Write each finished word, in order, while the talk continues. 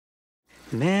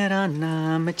मेरा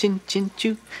नाम है चिन चिन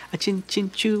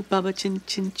चू बाबा चिन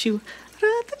चिन चू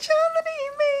रात चांदनी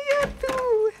में या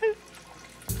तू है.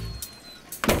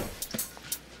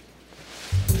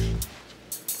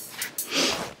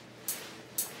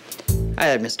 Hi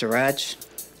there, Mr. Raj.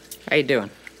 How you doing?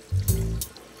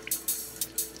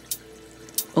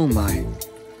 Oh my.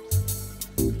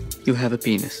 You have a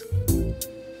penis.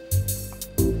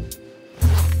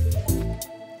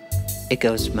 It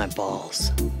goes to my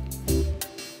balls.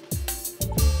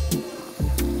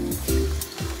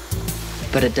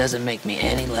 But it doesn't make me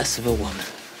any less of a woman.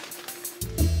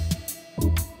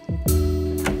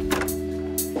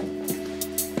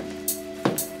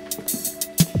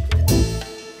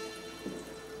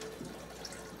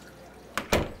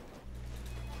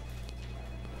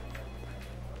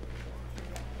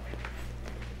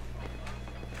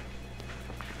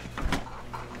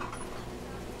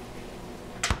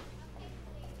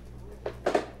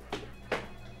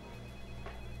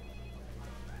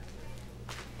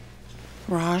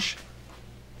 Raj,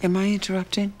 am I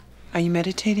interrupting? Are you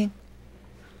meditating?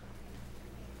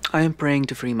 I am praying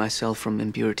to free myself from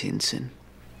impurity and sin.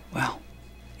 Well,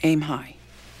 aim high.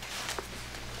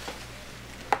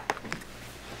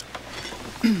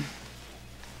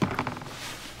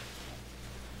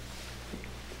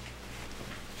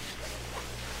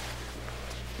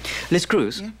 Liz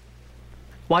Cruz, Yeah?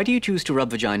 why do you choose to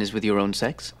rub vaginas with your own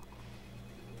sex?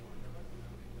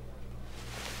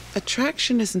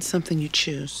 Attraction isn't something you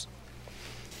choose.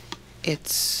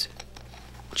 It's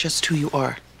just who you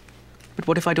are. But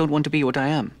what if I don't want to be what I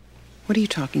am? What are you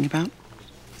talking about?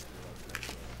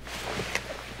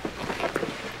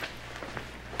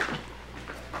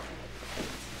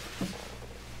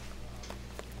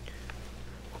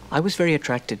 I was very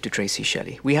attracted to Tracy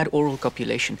Shelly. We had oral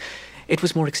copulation. It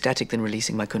was more ecstatic than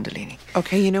releasing my kundalini.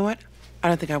 Okay, you know what? I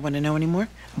don't think I want to know anymore.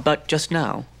 But just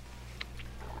now,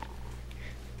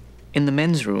 in the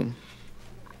men's room,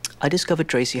 I discovered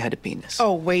Tracy had a penis.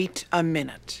 Oh, wait a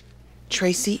minute.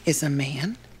 Tracy is a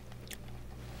man?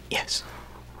 Yes.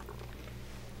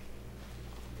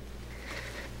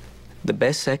 The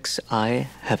best sex I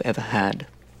have ever had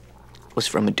was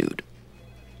from a dude.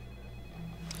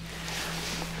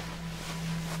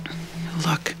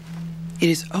 Look, it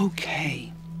is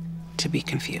okay to be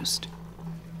confused.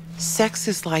 Sex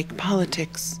is like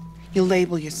politics. You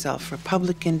label yourself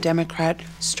Republican, Democrat,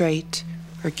 straight,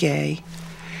 or gay.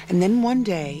 And then one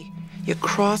day, you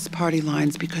cross party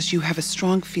lines because you have a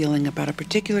strong feeling about a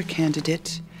particular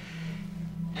candidate.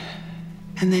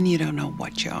 And then you don't know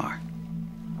what you are.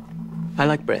 I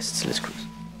like breasts, Liz Cruz.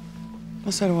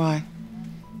 Well, so do I.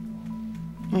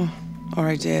 Oh, or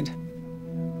I did.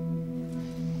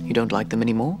 You don't like them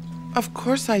anymore? Of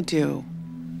course I do.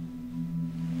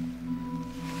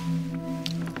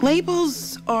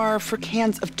 Labels are for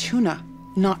cans of tuna,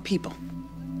 not people.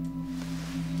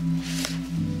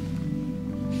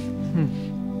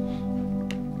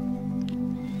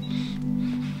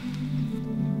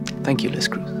 Thank you, Liz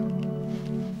Cruz.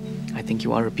 I think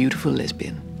you are a beautiful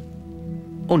lesbian.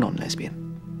 Or non-lesbian.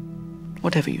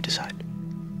 Whatever you decide.